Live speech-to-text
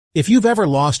If you've ever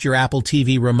lost your Apple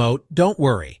TV remote, don't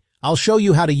worry. I'll show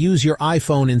you how to use your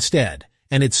iPhone instead,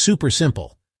 and it's super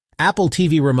simple. Apple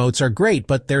TV remotes are great,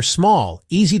 but they're small,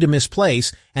 easy to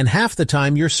misplace, and half the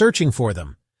time you're searching for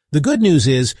them. The good news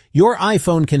is, your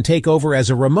iPhone can take over as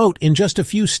a remote in just a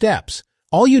few steps.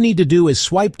 All you need to do is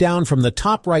swipe down from the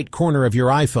top right corner of your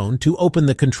iPhone to open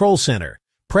the Control Center.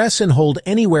 Press and hold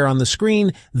anywhere on the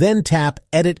screen, then tap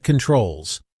Edit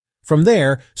Controls. From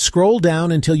there, scroll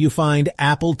down until you find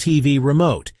Apple TV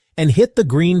Remote, and hit the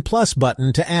green plus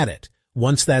button to add it.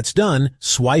 Once that's done,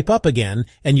 swipe up again,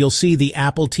 and you'll see the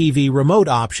Apple TV Remote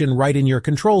option right in your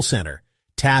Control Center.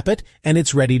 Tap it, and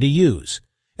it's ready to use.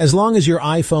 As long as your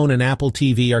iPhone and Apple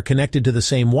TV are connected to the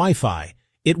same Wi-Fi,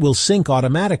 it will sync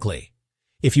automatically.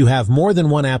 If you have more than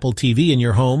one Apple TV in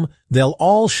your home, they'll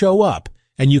all show up,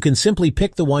 and you can simply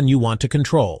pick the one you want to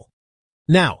control.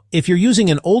 Now, if you're using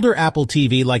an older Apple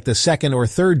TV like the second or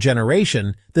third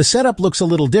generation, the setup looks a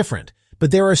little different,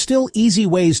 but there are still easy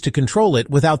ways to control it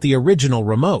without the original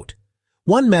remote.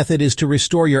 One method is to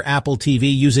restore your Apple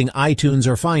TV using iTunes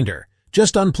or Finder.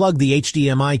 Just unplug the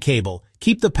HDMI cable,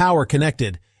 keep the power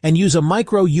connected, and use a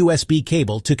micro USB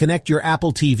cable to connect your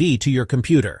Apple TV to your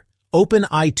computer. Open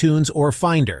iTunes or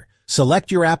Finder,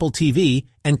 select your Apple TV,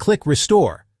 and click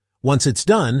Restore. Once it's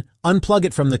done, unplug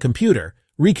it from the computer,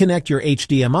 reconnect your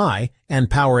HDMI, and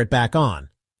power it back on.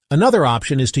 Another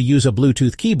option is to use a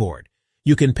Bluetooth keyboard.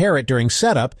 You can pair it during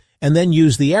setup and then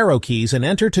use the arrow keys and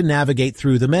enter to navigate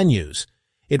through the menus.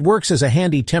 It works as a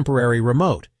handy temporary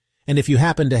remote, and if you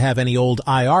happen to have any old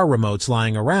IR remotes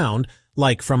lying around,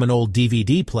 like from an old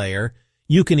DVD player,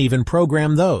 you can even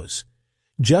program those.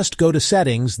 Just go to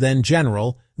Settings, then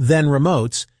General, then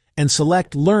Remotes, and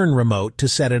select Learn Remote to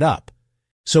set it up.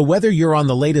 So whether you're on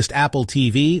the latest Apple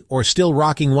TV or still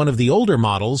rocking one of the older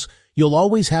models, you'll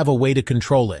always have a way to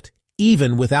control it,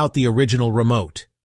 even without the original remote.